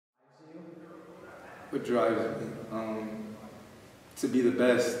what drives me to be the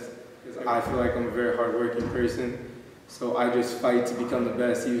best. I feel like I'm a very hardworking person, so I just fight to become the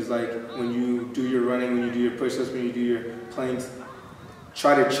best. He was like, when you do your running, when you do your push-ups, when you do your planks,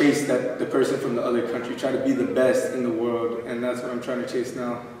 try to chase the person from the other country. Try to be the best in the world, and that's what I'm trying to chase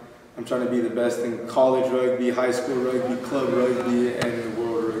now. I'm trying to be the best in college rugby, high school rugby, club rugby, and the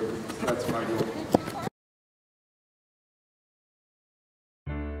world rugby. That's my goal.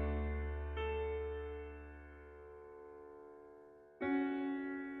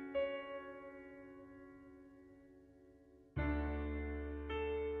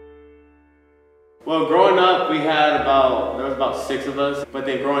 Well, growing up, there was about 6 of us, but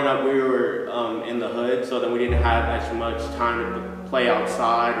then growing up, we were in the hood, so then we didn't have as much time to play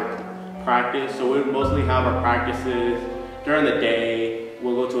outside or practice. So we would mostly have our practices during the day.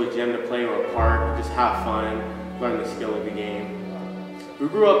 We'll go to a gym to play or a park, just have fun, learn the skill of the game. We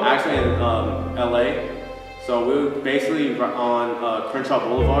grew up actually in LA, so we were basically on Crenshaw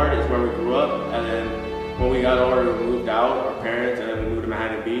Boulevard is where we grew up, and then when we got older, we moved out, our parents, and then we moved to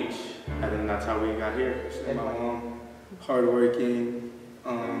Manhattan Beach. And then that's how we got here. My mom, hardworking,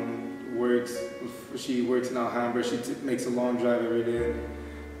 she works in Alhambra. She makes a long drive every day.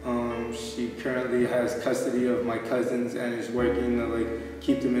 She currently has custody of my cousins and is working to like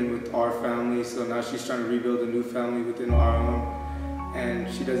keep them in with our family. So now she's trying to rebuild a new family within our own.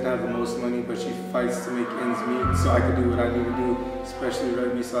 And she doesn't have the most money, but she fights to make ends meet so I can do what I need to do, especially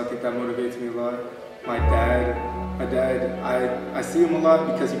rugby. So I think that motivates me a lot. My dad, I see him a lot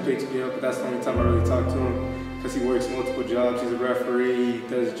because he picks me up, but that's the only time I really talk to him because he works multiple jobs. He's a referee, he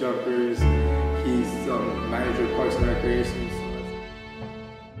does jumpers, he's manager of Parks and Recreation.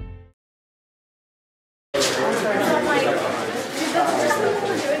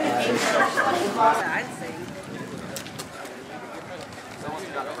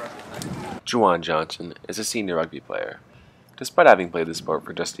 Juwan Johnson is a senior rugby player. Despite having played the sport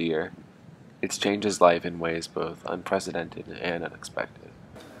for just a year, it's changed his life in ways both unprecedented and unexpected.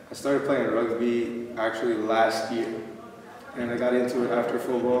 I started playing rugby actually last year, and I got into it after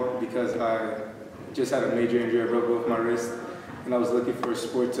football because I just had a major injury. I broke both my wrists, and I was looking for a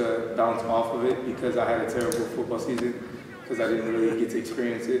sport to bounce off of it because I had a terrible football season because I didn't really get to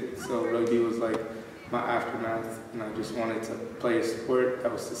experience it. So rugby was like my aftermath, and I just wanted to play a sport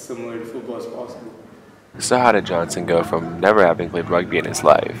that was as similar to football as possible. So how did Johnson go from never having played rugby in his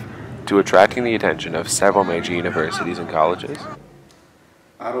life to attracting the attention of several major universities and colleges?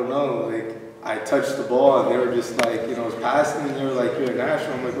 I don't know, like, I touched the ball and they were just like, I was passing and they were like, you're a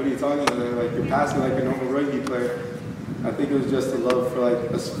national. I'm like, what are you talking about? They're like, you're passing like a normal rugby player. I think it was just a love for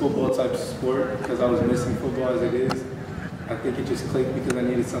like a football type of sport because I was missing football as it is. I think it just clicked because I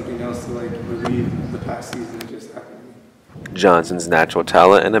needed something else to like relieve the past season. It just happened to me. Johnson's natural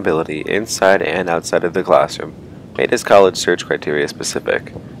talent and ability inside and outside of the classroom made his college search criteria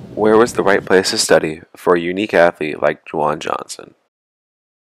specific. Where was the right place to study for a unique athlete like Juwan Johnson?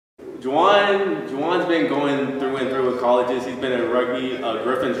 Juwan's been going through and through with colleges. He's been a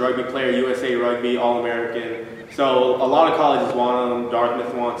Griffin's rugby player, USA Rugby, All-American. So a lot of colleges want him.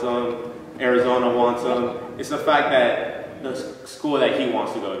 Dartmouth wants him. Arizona wants him. It's the fact that the school that he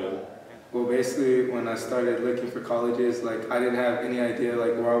wants to go to. Well, basically, when I started looking for colleges, like I didn't have any idea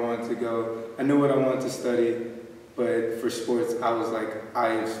like where I wanted to go. I knew what I wanted to study, but for sports, I was like,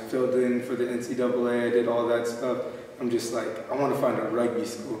 I filled in for the NCAA. I did all that stuff. I'm just like, I want to find a rugby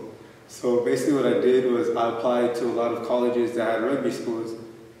school. So basically what I did was I applied to a lot of colleges that had rugby schools,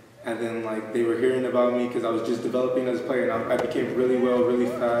 and then like they were hearing about me because I was just developing as a player, and I became really well, really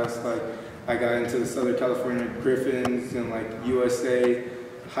fast. Like I got into the Southern California Griffins and like USA,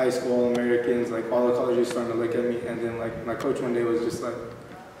 high school All-Americans, like all the colleges starting to look at me, and then like my coach one day was just like,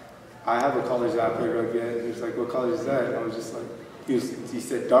 I have a college that I play rugby at, and he was like, what college is that? And I was just like, he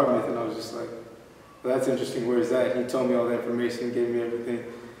said Dartmouth, and I was just like, well, that's interesting, where is that? And he told me all the information, gave me everything.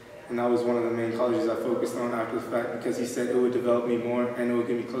 And that was one of the main colleges I focused on after the fact because he said it would develop me more and it would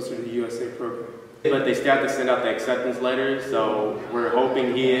get me closer to the USA program. But they still have to send out the acceptance letters, so we're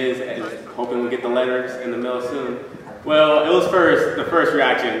hoping he is, and hoping we get the letters in the mail soon. Well, it was the first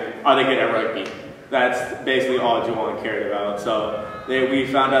reaction, are they good at rugby? That's basically all Juwan cared about. So we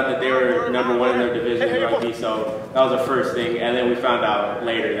found out that they were #1 in their division in rugby, so that was the first thing. And then we found out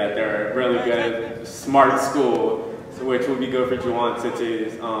later that they're a really good, smart school, which would be good for Juwan since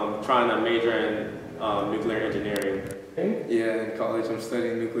he's trying to major in nuclear engineering. Yeah, in college I'm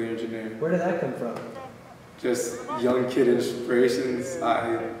studying nuclear engineering. Where did that come from? Just young kid inspirations.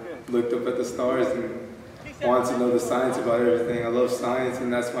 I looked up at the stars and wanted to know the science about everything. I love science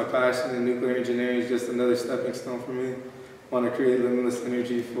and that's my passion, and nuclear engineering is just another stepping stone for me. I want to create limitless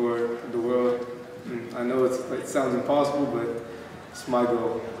energy for the world and sounds impossible, but it's my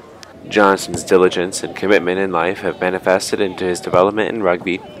goal. Johnson's diligence and commitment in life have manifested into his development in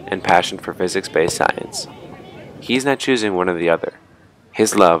rugby and passion for physics-based science. He's not choosing one or the other.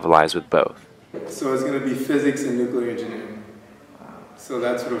 His love lies with both. So it's going to be physics and nuclear engineering. So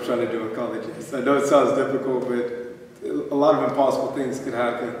that's what I'm trying to do in college. I know it sounds difficult, but a lot of impossible things could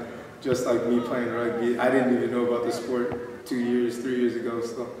happen, just like me playing rugby. I didn't even know about the sport 2 years, 3 years ago,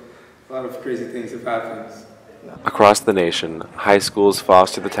 so a lot of crazy things have happened. Across the nation, high schools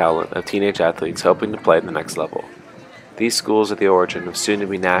foster the talent of teenage athletes hoping to play at the next level. These schools are the origin of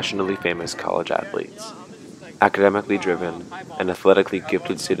soon-to-be nationally famous college athletes. Academically driven and athletically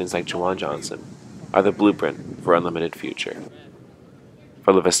gifted students like Juwan Johnson are the blueprint for unlimited future.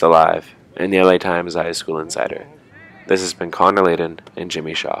 For La Vista Live and the LA Times High School Insider, this has been Connor Layden and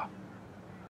Jimmy Shaw.